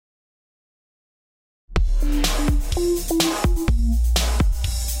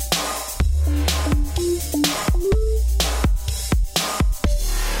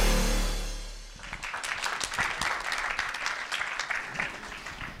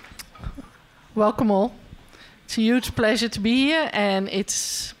Welcome all. It's a huge pleasure to be here, and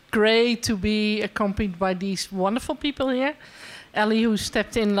it's great to be accompanied by these wonderful people here. Ellie, who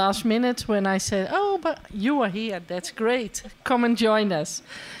stepped in last minute when I said, "Oh, but you are here, that's great. Come and join us."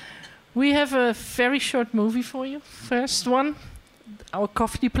 We have a very short movie for you. First one, our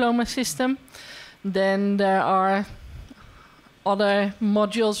coffee diploma system. Then there are other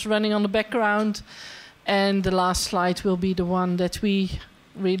modules running on the background. And the last slide will be the one that we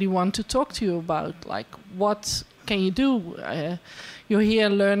really want to talk to you about. Like, what can you do? You're here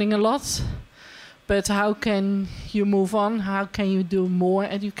learning a lot, but how can you move on? How can you do more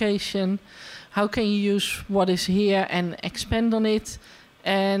education? How can you use what is here and expand on it?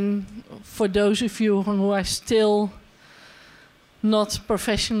 And for those of you who are still not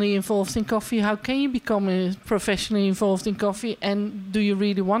professionally involved in coffee, how can you become professionally involved in coffee? And do you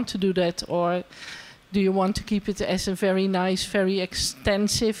really want to do that? Or do you want to keep it as a very nice, very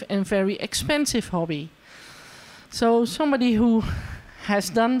extensive and very expensive hobby? So somebody who has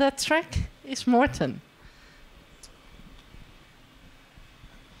done that track is Morten.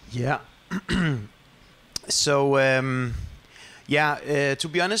 Yeah. So, to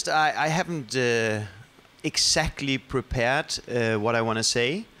be honest, I haven't exactly prepared what I want to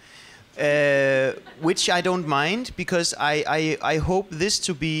say, which I don't mind, because I hope this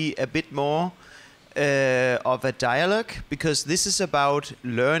to be a bit more of a dialogue, because this is about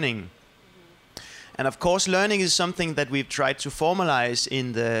learning. And of course, learning is something that we've tried to formalize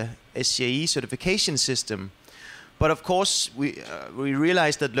in the SCAE certification system. But of course, we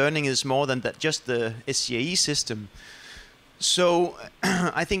realize that learning is more than that, just the SCAE system. So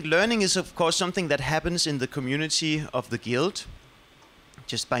I think learning is, of course, something that happens in the community of the guild,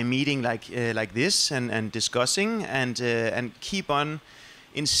 just by meeting like this and discussing and keep on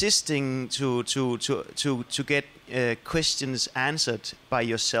insisting to get questions answered by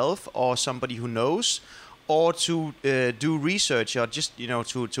yourself or somebody who knows, or to do research, or just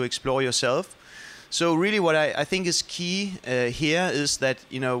to explore yourself. So really, what I think is key here is that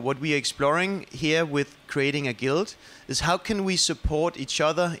what we are exploring here with creating a guild is how can we support each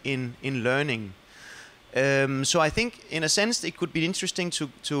other in learning. So I think, in a sense, it could be interesting to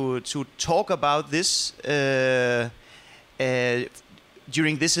talk about this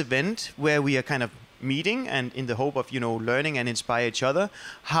during this event, where we are kind of meeting and in the hope of learning and inspire each other.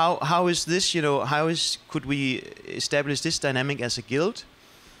 How is this? Could we establish this dynamic as a guild?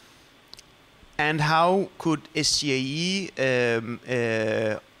 And how could SCAE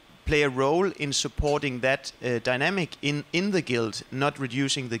play a role in supporting that dynamic in the guild, not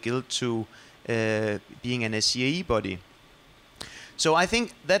reducing the guild to being an SCAE body? So I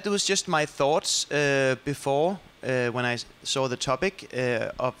think that was just my thoughts before when I saw the topic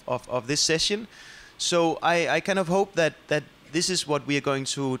of this session. So I kind of hope that this is what we are going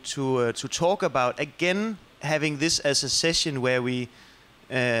to talk about. Again, having this as a session where we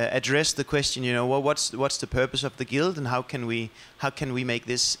address the question, what's the purpose of the guild, and how can we make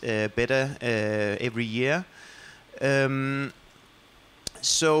this better every year. One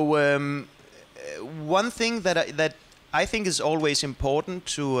thing that I think is always important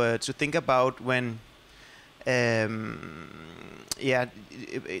to think about when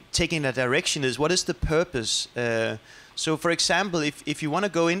taking a direction is, what is the purpose? So for example, if you want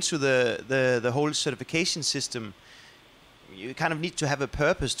to go into the whole certification system, you kind of need to have a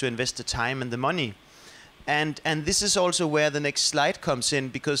purpose to invest the time and the money. And this is also where the next slide comes in,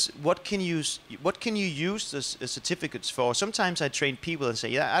 because what can you use the certificates for? Sometimes I train people and say,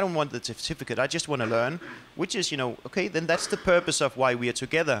 yeah, I don't want the certificate, I just want to learn, which is, okay, then that's the purpose of why we are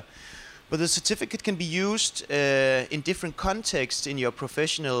together. But the certificate can be used in different contexts in your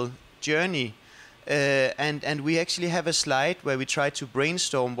professional journey. And we actually have a slide where we try to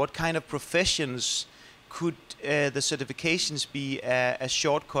brainstorm what kind of professions could the certifications be a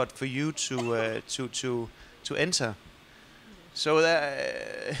shortcut for you to enter. So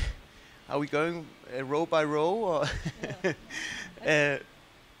are we going row by row? Or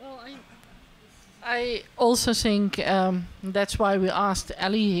I also think that's why we asked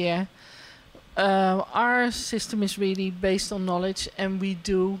Ellie here. Our system is really based on knowledge, and we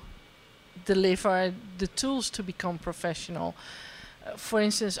do deliver the tools to become professional. For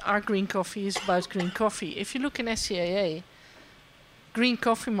instance, our green coffee is about green coffee. If you look in SCAE, green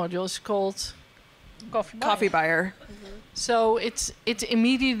coffee module is called Coffee Buyer. Mm-hmm. So it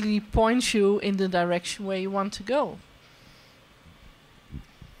immediately points you in the direction where you want to go.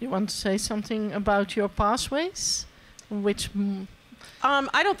 You want to say something about your pathways? Which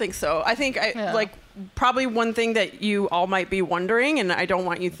I don't think so. I think probably one thing that you all might be wondering, and I don't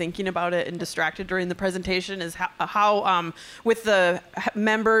want you thinking about it and distracted during the presentation, is how with the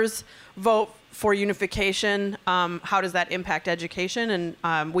members vote for unification, how does that impact education?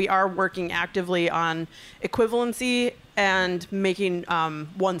 And we are working actively on equivalency and making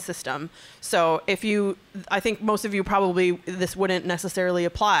one system. So if you, I think most of you probably, this wouldn't necessarily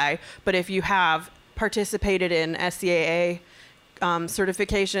apply, but if you have participated in SCAA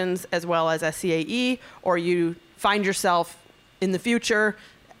certifications as well as SCAE, or you find yourself in the future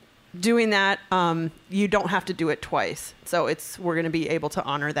doing that, you don't have to do it twice. So we're going to be able to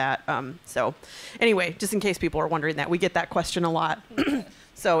honor that. So anyway, just in case people are wondering that, we get that question a lot.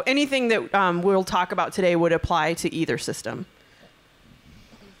 So anything that we'll talk about today would apply to either system.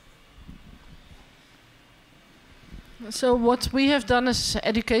 So what we have done as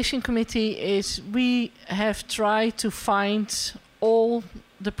education committee is we have tried to find all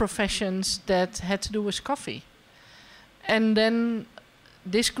the professions that had to do with coffee. And then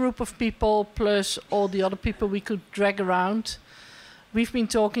this group of people plus all the other people we could drag around, we've been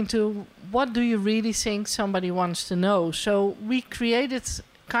talking to, what do you really think somebody wants to know? So we created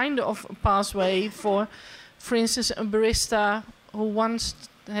kind of a pathway for instance, a barista who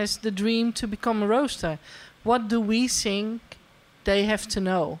has the dream to become a roaster. What do we think they have to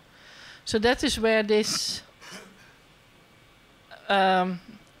know? So that is where this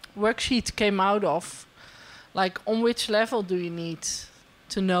worksheet came out of. Like, on which level do you need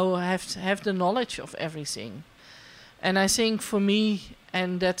to know, have the knowledge of everything? And I think for me,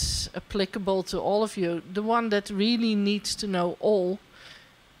 and that's applicable to all of you, the one that really needs to know all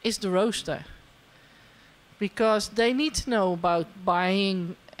is the roaster. Because they need to know about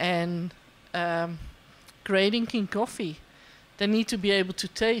buying and grading in coffee. They need to be able to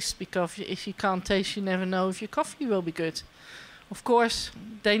taste, because if you can't taste, you never know if your coffee will be good. Of course,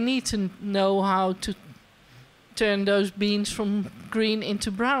 they need to know how to turn those beans from green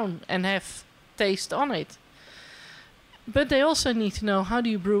into brown and have taste on it. But they also need to know, how do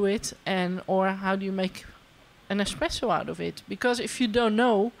you brew it, or how do you make an espresso out of it? Because if you don't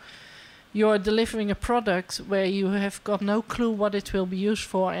know, you're delivering a product where you have got no clue what it will be used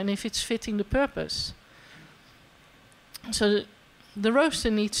for and if it's fitting the purpose. So the roaster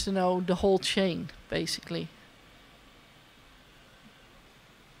needs to know the whole chain, basically.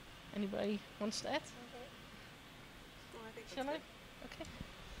 Anybody wants to add? Shall I? Okay.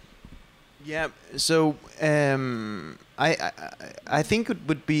 Yeah. So I think it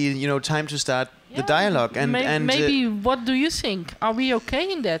would be time to start the dialogue and maybe what do you think? Are we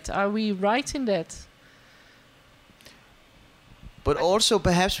okay in that? Are we right in that? But also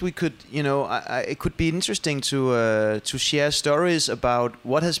perhaps we could, it could be interesting to share stories about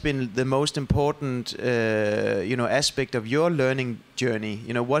what has been the most important, aspect of your learning journey.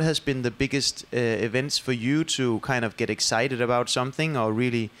 What has been the biggest events for you to kind of get excited about something or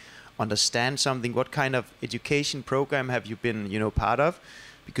really understand something? What kind of education program have you been, part of?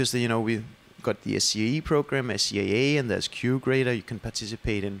 Because we've got the SCAE program, SCAA, and there's QGrader. You can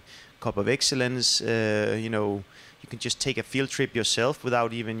participate in Cup of Excellence. You can just take a field trip yourself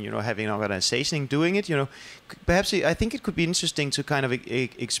without even, having an organization doing it. Perhaps I think it could be interesting to kind of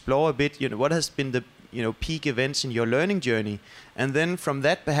explore a bit, what has been the, peak events in your learning journey, and then from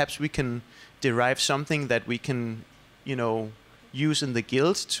that perhaps we can derive something that we can, use in the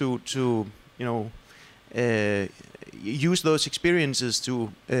guild to use those experiences to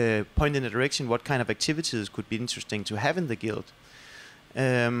point in a direction what kind of activities could be interesting to have in the guild.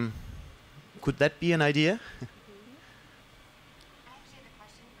 Could that be an idea?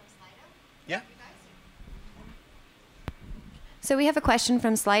 So we have a question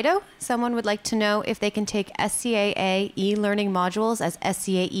from Slido. Someone would like to know if they can take SCAA e-learning modules as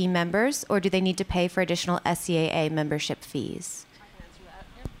SCAE members, or do they need to pay for additional SCAA membership fees? I can answer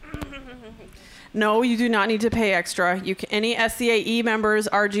that. No, you do not need to pay extra. Any SCAE members,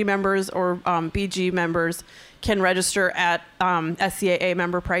 RG members, or BG members can register at SCAA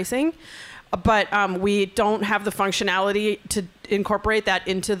member pricing. But we don't have the functionality to incorporate that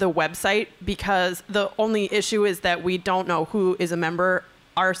into the website, because the only issue is that we don't know who is a member.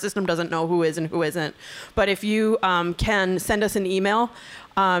 Our system doesn't know who is and who isn't. But if you can send us an email,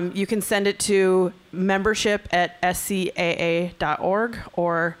 you can send it to membership@scaa.org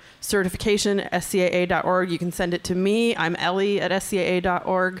or certification@scaa.org. You can send it to me. I'm Ellie at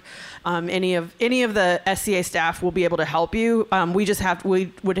scaa.org. Any of the SCA staff will be able to help you. We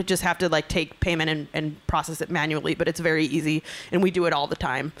would just have to take payment and process it manually, but it's very easy, and we do it all the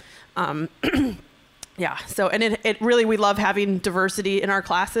time. Yeah, so, and it really, we love having diversity in our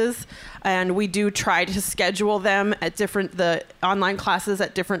classes, and we do try to schedule them at the online classes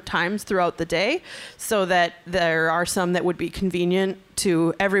at different times throughout the day, so that there are some that would be convenient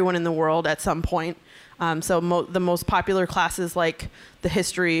to everyone in the world at some point. The most popular classes, like the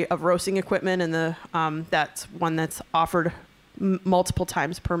history of roasting equipment, and that's one that's offered multiple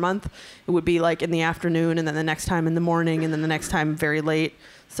times per month. It would be like in the afternoon, and then the next time in the morning, and then the next time very late.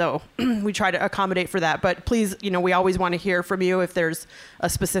 So we try to accommodate for that. But please, we always want to hear from you if there's a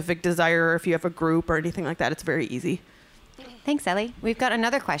specific desire, or if you have a group or anything like that. It's very easy. Thanks, Ellie. We've got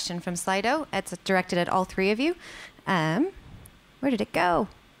another question from Slido. It's directed at all three of you. Where did it go?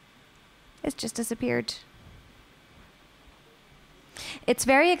 It's just disappeared. It's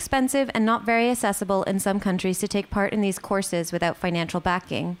very expensive and not very accessible in some countries to take part in these courses without financial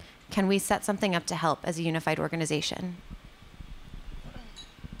backing. Can we set something up to help as a unified organization?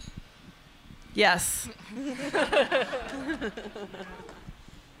 Yes.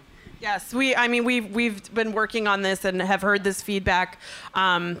 Yes, we've been working on this and have heard this feedback.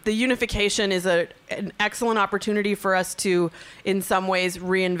 The unification is an excellent opportunity for us to, in some ways,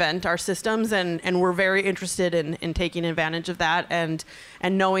 reinvent our systems, and we're very interested in taking advantage of that, and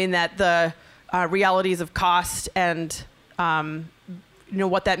knowing that the realities of cost and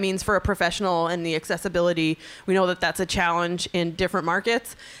what that means for a professional and the accessibility. We know that that's a challenge in different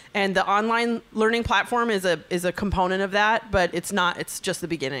markets, and the online learning platform is a component of that, but it's not. It's just the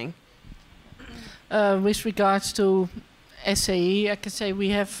beginning. With regards to SAE, I can say we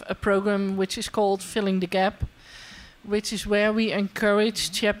have a program which is called Filling the Gap, which is where we encourage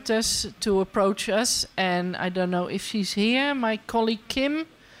chapters to approach us. And I don't know if she's here, my colleague Kim.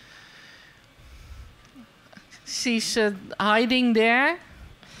 She's hiding there.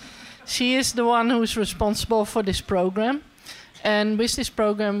 She is the one who's responsible for this program. And with this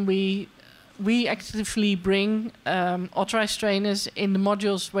program, we actively bring authorized trainers in the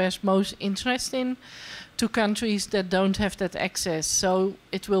modules where there's most interest in to countries that don't have that access. So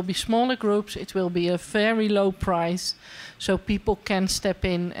it will be smaller groups, it will be a very low price, so people can step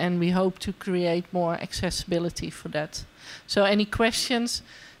in, and we hope to create more accessibility for that. So any questions?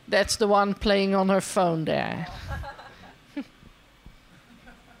 That's the one playing on her phone there.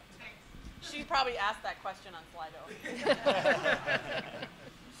 She probably asked that question on Slido.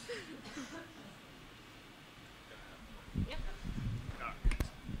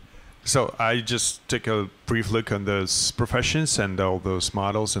 So I just took a brief look on those professions and all those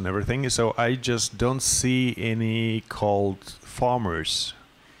models and everything. So I just don't see any called farmers.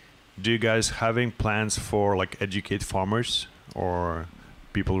 Do you guys having plans for educate farmers or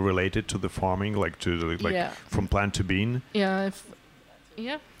people related to the farming, from plant to bean? Yeah,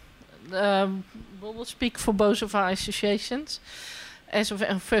 we'll speak for both of our associations. As of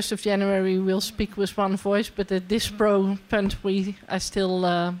 1st of January, we'll speak with one voice, but at this point we are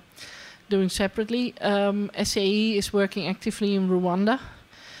still doing separately. SAE is working actively in Rwanda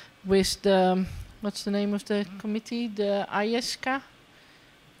with the, what's the name of the committee? The ISCA,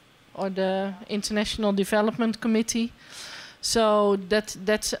 or the International Development Committee. So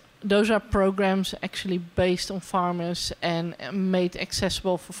those are programs actually based on farmers and made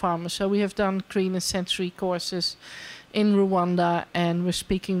accessible for farmers. So we have done green and sensory courses in Rwanda, and we're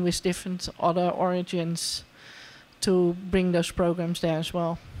speaking with different other origins to bring those programs there as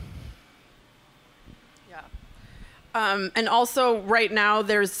well. And also, right now,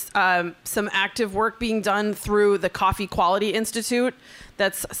 there's some active work being done through the Coffee Quality Institute.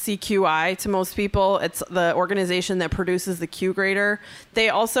 That's CQI to most people. It's the organization that produces the Q grader. They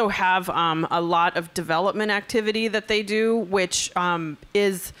also have a lot of development activity that they do, which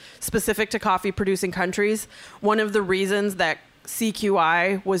is specific to coffee-producing countries. One of the reasons that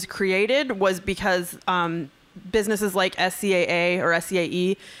CQI was created was because businesses like SCAA or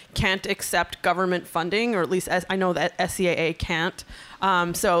SCAE can't accept government funding, or at least I know that SCAA can't.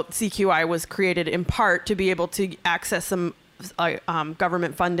 So CQI was created in part to be able to access some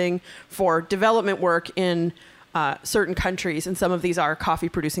government funding for development work in certain countries, and some of these are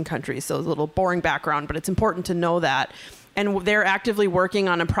coffee-producing countries. So it's a little boring background, but it's important to know that. And they're actively working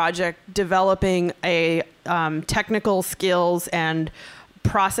on a project developing a technical skills and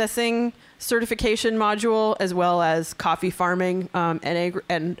processing certification module, as well as coffee farming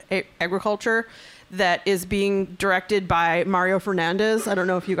and agriculture, that is being directed by Mario Fernandez. I don't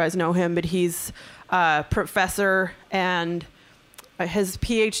know if you guys know him, but he's a professor, and his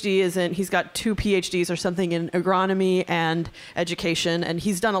PhD he's got 2 PhDs or something in agronomy and education, and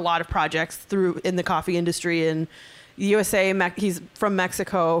he's done a lot of projects in the coffee industry USA, he's from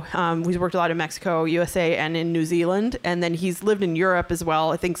Mexico. He's worked a lot in Mexico, USA, and in New Zealand. And then he's lived in Europe as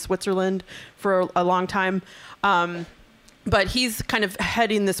well, I think Switzerland for a long time. But he's kind of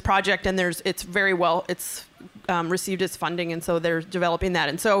heading this project, and it's received its funding, and so they're developing that.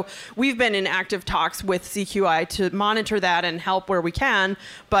 And so we've been in active talks with CQI to monitor that and help where we can,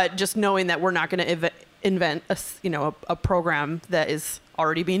 but just knowing that we're not going to invent a program that is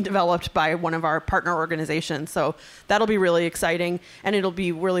already being developed by one of our partner organizations. So that'll be really exciting, and it'll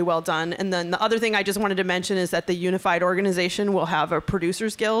be really well done. And then the other thing I just wanted to mention is that the unified organization will have a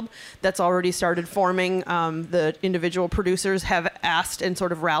producers guild that's already started forming. The individual producers have asked and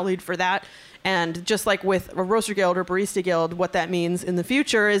sort of rallied for that. And just like with a roaster guild or barista guild, what that means in the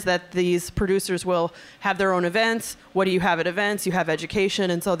future is that these producers will have their own events. What do you have at events? You have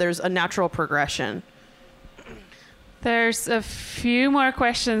education, and so there's a natural progression. There's a few more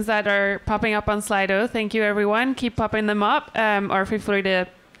questions that are popping up on Slido. Thank you, everyone. Keep popping them up, or feel free to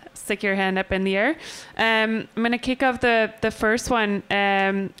stick your hand up in the air. I'm going to kick off the first one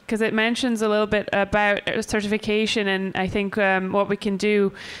because it mentions a little bit about certification, and I think what we can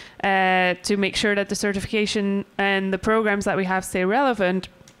do to make sure that the certification and the programs that we have stay relevant.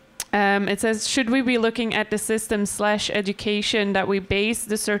 It says, should we be looking at the system/education that we base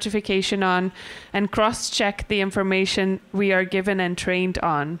the certification on and cross-check the information we are given and trained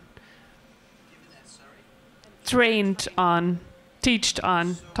on? Trained on,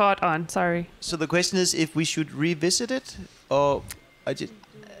 taught on, sorry. So the question is if we should revisit it, or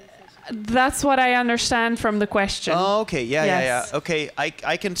That's what I understand from the question. Oh, okay, Yes. yeah. Okay,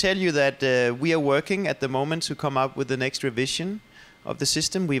 I can tell you that we are working at the moment to come up with the next revision of the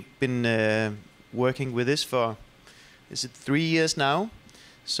system. We've been working with this for, 3 years now?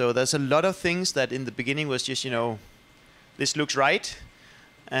 So there's a lot of things that in the beginning was just, this looks right,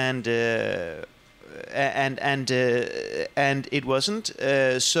 and it wasn't.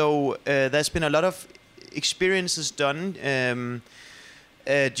 So there's been a lot of experiences done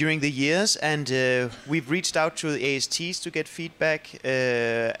during the years, and we've reached out to the ASTs to get feedback,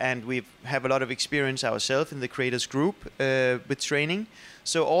 and we have a lot of experience ourselves in the creators group with training.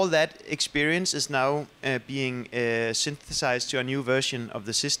 So all that experience is now being synthesized to a new version of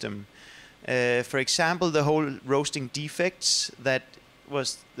the system. For example, the whole roasting defects, that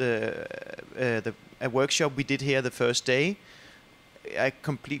was a workshop we did here the first day. I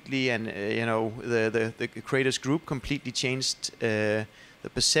completely, and the creators group completely changed the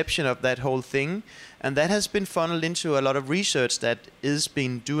perception of that whole thing, and that has been funneled into a lot of research that is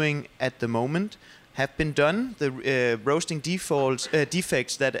being doing at the moment, have been done. The roasting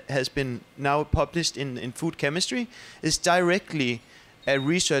defects that has been now published in food chemistry is directly a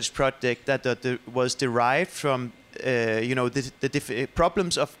research project that was derived from the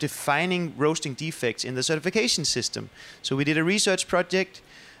problems of defining roasting defects in the certification system. So we did a research project,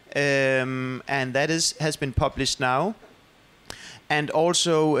 and that has been published now. And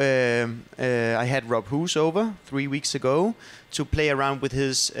also, I had Rob Hoos over 3 weeks ago to play around with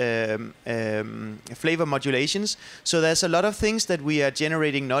his flavor modulations. So there's a lot of things that we are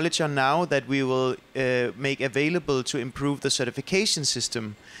generating knowledge on now that we will make available to improve the certification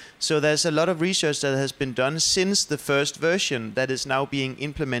system. So there's a lot of research that has been done since the first version that is now being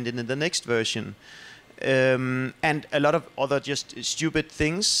implemented in the next version. And a lot of other just stupid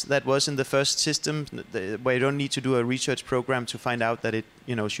things that was in the first system where you don't need to do a research program to find out that it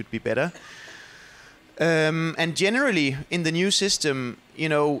should be better. And generally in the new system,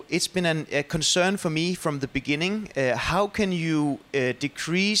 it's been a concern for me from the beginning. How can you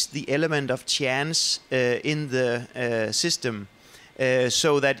decrease the element of chance in the system?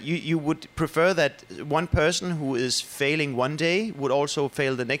 So that you would prefer that one person who is failing one day would also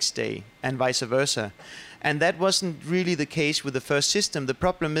fail the next day, and vice versa. And that wasn't really the case with the first system. The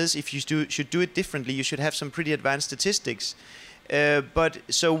problem is, if you should do it differently, you should have some pretty advanced statistics. But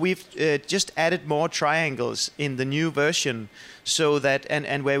so we've just added more triangles in the new version, so that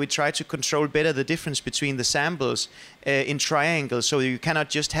and where we try to control better the difference between the samples in triangles, so you cannot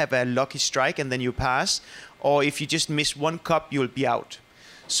just have a lucky strike and then you pass, or if you just miss one cup, you'll be out.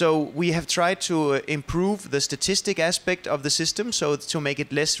 So we have tried to improve the statistic aspect of the system, so to make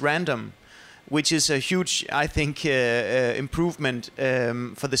it less random, which is a huge, I think, improvement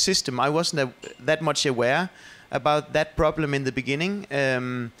for the system. I wasn't that much aware about that problem in the beginning,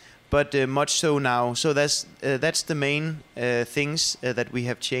 but much so now. So that's the main things that we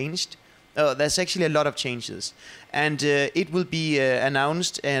have changed. There's actually a lot of changes, and it will be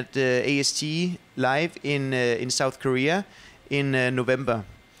announced at AST Live in South Korea in November.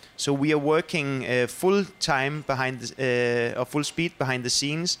 So we are working full time full speed behind the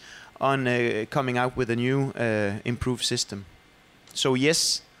scenes on coming out with a new improved system. So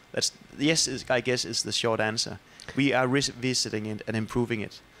yes, I guess is the short answer. We are revisiting it and improving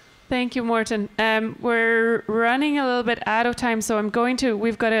it. Thank you, Morten. We're running a little bit out of time, so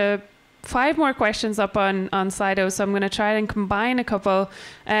we've got 5 more questions up on Slido, so I'm going to try and combine a couple.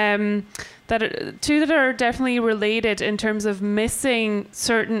 Two that are definitely related in terms of missing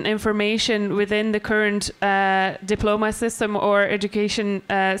certain information within the current diploma system or education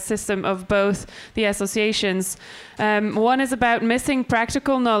system of both the associations. One is about missing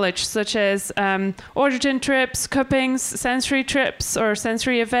practical knowledge, such as origin trips, cuppings, sensory trips, or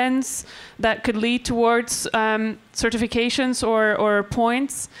sensory events that could lead towards certifications or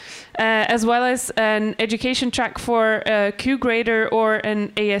points, as well as an education track for a Q grader or an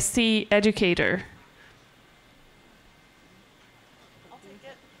ASC educator. I'll take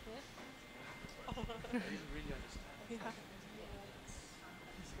it.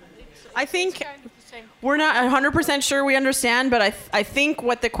 I think we're not 100% sure we understand, but I think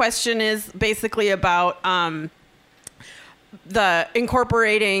what the question is basically about the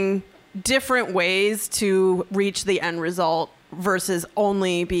incorporating different ways to reach the end result versus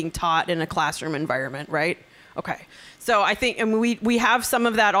only being taught in a classroom environment, right? Okay. So I think, and we have some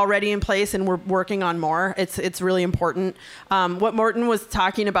of that already in place, and we're working on more. It's really important. What Morten was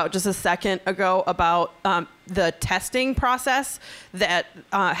talking about just a second ago about the testing process that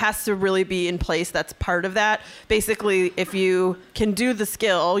has to really be in place. That's part of that. Basically, if you can do the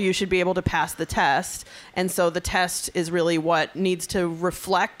skill, you should be able to pass the test. And so the test is really what needs to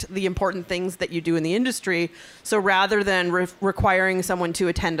reflect the important things that you do in the industry. So rather than requiring someone to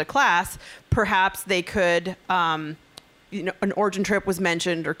attend a class, perhaps they could, an origin trip was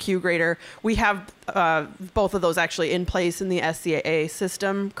mentioned, or Q grader. We have both of those actually in place in the SCAA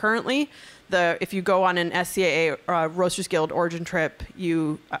system currently. If you go on an SCAA Roasters Guild origin trip,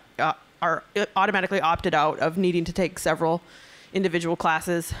 you are automatically opted out of needing to take several individual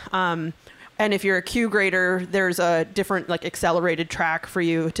classes. And if you're a Q grader, there's a different accelerated track for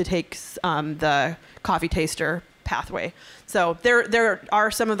you to take the coffee taster pathway. So there are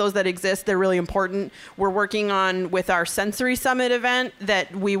some of those that exist. They're really important. We're working on, with our Sensory Summit event,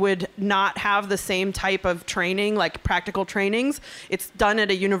 that we would not have the same type of training, like practical trainings. It's done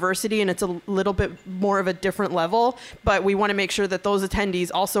at a university, and it's a little bit more of a different level, but we want to make sure that those attendees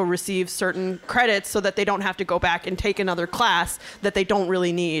also receive certain credits so that they don't have to go back and take another class that they don't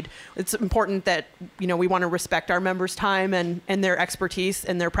really need. It's important that, we want to respect our members' time and their expertise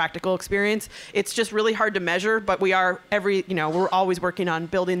and their practical experience. It's just really hard to measure, but we're always working on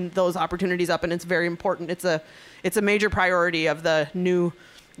building those opportunities up, and it's very important. It's a major priority of the new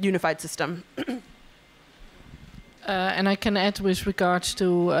unified system. And I can add with regards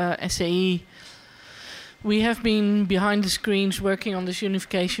to SAE, we have been behind the screens working on this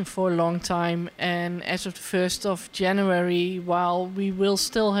unification for a long time, and as of the 1st of January, while we will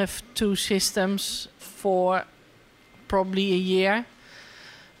still have 2 systems for probably a year,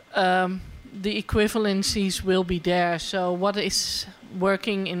 the equivalencies will be there. So what is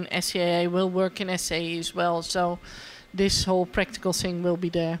working in SCAA will work in SAE as well. So this whole practical thing will be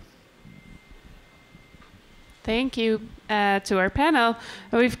there. Thank you to our panel.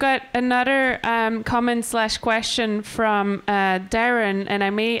 We've got another comment/question from Darren, and I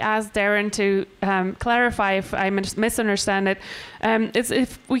may ask Darren to clarify if I misunderstand it. It's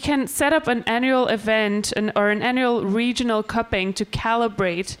if we can set up an annual event or an annual regional cupping to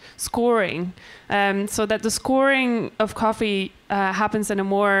calibrate scoring, so that the scoring of coffee happens in a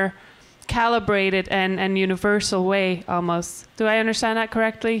more calibrated and universal way almost. Do I understand that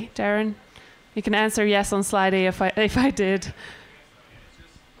correctly, Darren? You can answer yes on slide A if I did.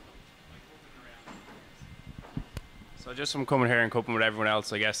 So just from coming here and coping with everyone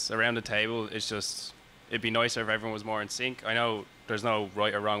else, I guess, around the table, it'd be nicer if everyone was more in sync. I know there's no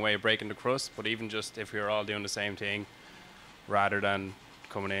right or wrong way of breaking the crust, but even just if we were all doing the same thing, rather than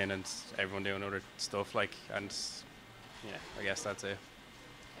coming in and everyone doing other stuff, I guess that's it.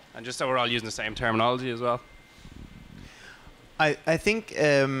 And just so we're all using the same terminology as well. I think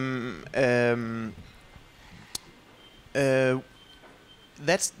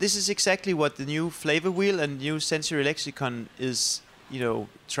this is exactly what the new flavor wheel and new sensory lexicon is,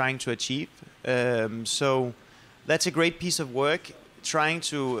 trying to achieve. So that's a great piece of work, trying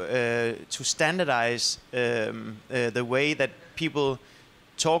to standardize the way that people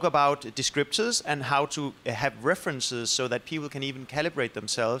talk about descriptors and how to have references so that people can even calibrate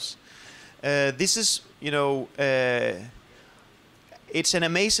themselves. This is, it's an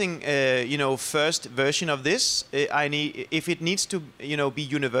amazing, first version of this. If it needs to, be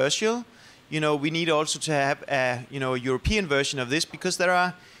universal, we need also to have a European version of this, because there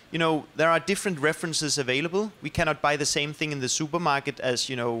are different references available. We cannot buy the same thing in the supermarket as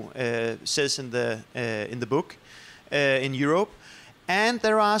says in the book in Europe. And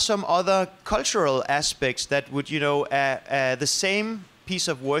there are some other cultural aspects that would, the same piece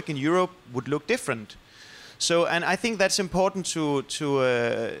of work in Europe would look different. So, and I think that's important to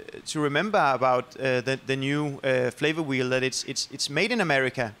remember about the new flavor wheel, that it's made in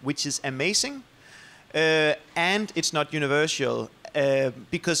America, which is amazing, and it's not universal,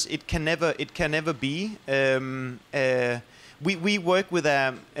 because it can never be. We work with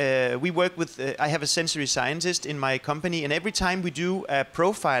I have a sensory scientist in my company, and every time we do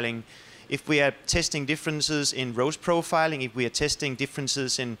profiling, if we are testing differences in roast profiling, if we are testing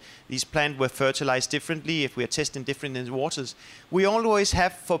differences in these plants were fertilized differently, if we are testing different in the waters, we always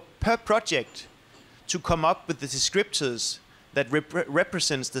have per project to come up with the descriptors that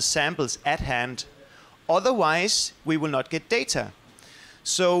represents the samples at hand. Otherwise, we will not get data.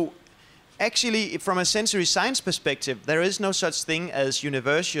 So actually, from a sensory science perspective, there is no such thing as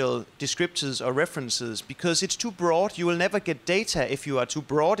universal descriptors or references, because it's too broad. You will never get data if you are too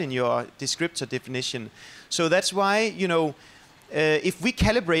broad in your descriptor definition. So that's why, if we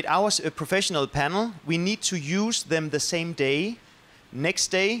calibrate our professional panel, we need to use them the same day. Next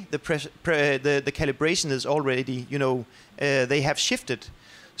day, the calibration is already, they have shifted.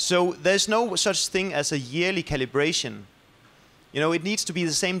 So there's no such thing as a yearly calibration. It needs to be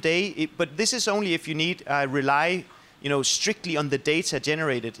the same day, but this is only if you need rely, strictly on the data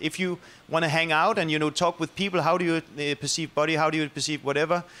generated. If you want to hang out and talk with people, how do you perceive body, how do you perceive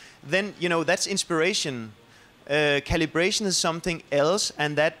whatever, then that's inspiration. Calibration is something else,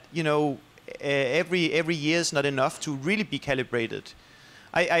 and that every year is not enough to really be calibrated.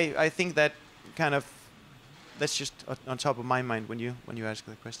 I think that that's just on top of my mind when you ask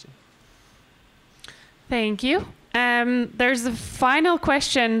the question. Thank you. There's a final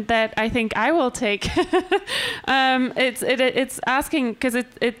question that I think I will take. It's asking, because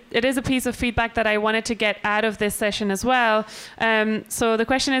it is a piece of feedback that I wanted to get out of this session as well. So the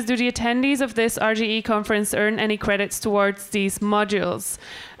question is, do the attendees of this RGE conference earn any credits towards these modules?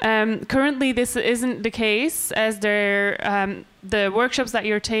 Currently, this isn't the case, as the workshops that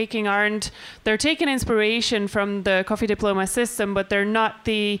you're taking they're taking inspiration from the Coffee Diploma system, but they're not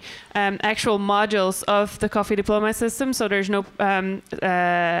the actual modules of the Coffee Diploma system, so there's no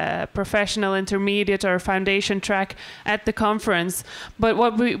professional, intermediate, or foundation track at the conference. But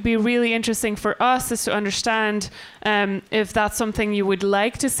what would be really interesting for us is to understand if that's something you would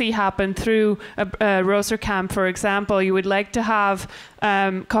like to see happen through a roaster camp, for example. You would like to have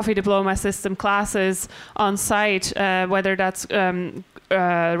Coffee Diploma system classes on site, whether that's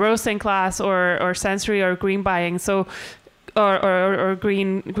roasting class or sensory or green buying, so or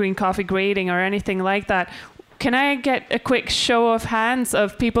green coffee grading or anything like that. Can I get a quick show of hands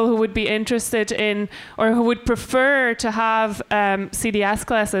of people who would be interested in or who would prefer to have CDS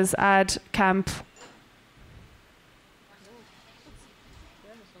classes at camp?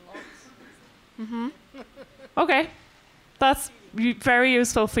 Mm-hmm. Okay, that's very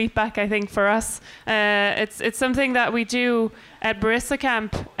useful feedback, I think, for us. It's something that we do at Barista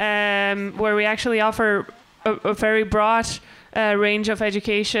Camp, where we actually offer a very broad range of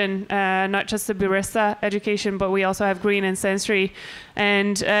education, not just the barista education, but we also have green and sensory.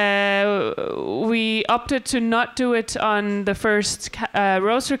 And we opted to not do it on the first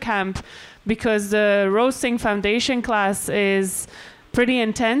roaster camp, because the roasting foundation class is pretty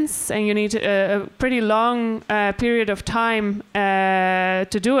intense, and you need a pretty long period of time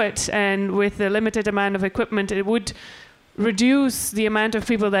to do it. And with the limited amount of equipment, it would reduce the amount of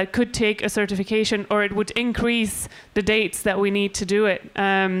people that could take a certification, or it would increase the dates that we need to do it.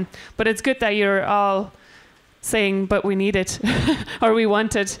 But it's good that you're all saying, but we need it, or we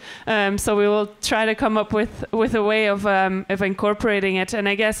want it. So we will try to come up with a way of incorporating it. And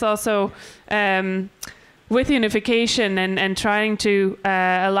I guess also with unification and trying to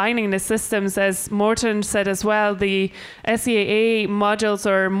aligning the systems, as Morten said as well, the SCAA modules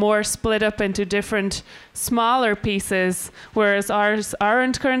are more split up into different smaller pieces, whereas ours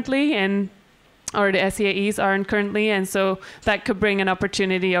aren't currently, or the SCAEs aren't currently, and so that could bring an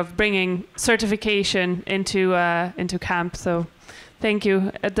opportunity of bringing certification into camp. So thank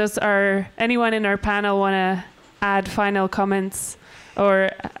you. Does anyone in our panel want to add final comments or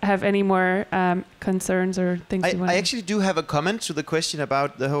have any more concerns or things you want to... I actually do have a comment to the question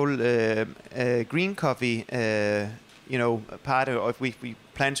about the whole green coffee, part of, if we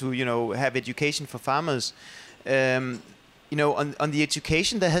plan to, have education for farmers. On the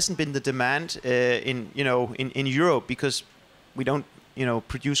education, there hasn't been the demand in Europe, because we don't,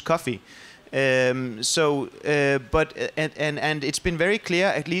 produce coffee. But it's been very clear,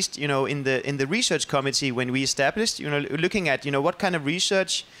 at least in the research committee when we established, looking at what kind of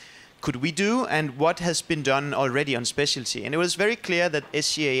research could we do and what has been done already on specialty, and it was very clear that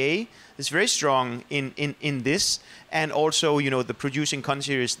SCAA is very strong in this, and also the producing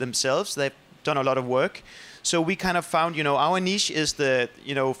countries themselves, they've done a lot of work. So we kind of found our niche is the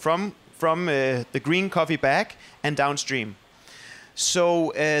from the green coffee bag and downstream.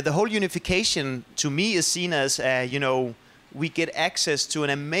 So the whole unification to me is seen as we get access to an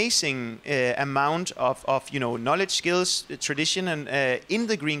amazing amount of knowledge, skills, tradition, and in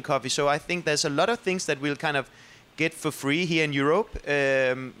the green coffee. So I think there's a lot of things that we'll kind of get for free here in Europe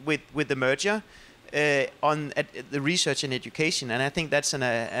with the merger on the research and education, and I think that's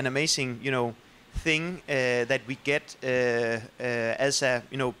an amazing thing that we get as a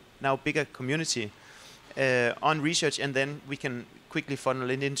now bigger community on research, and then we can quickly funnel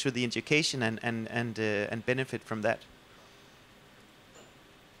it into the education and benefit from that.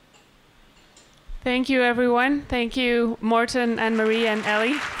 Thank you, everyone. Thank you, Morten, Anne-Marie, and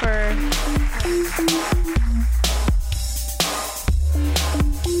Ellie for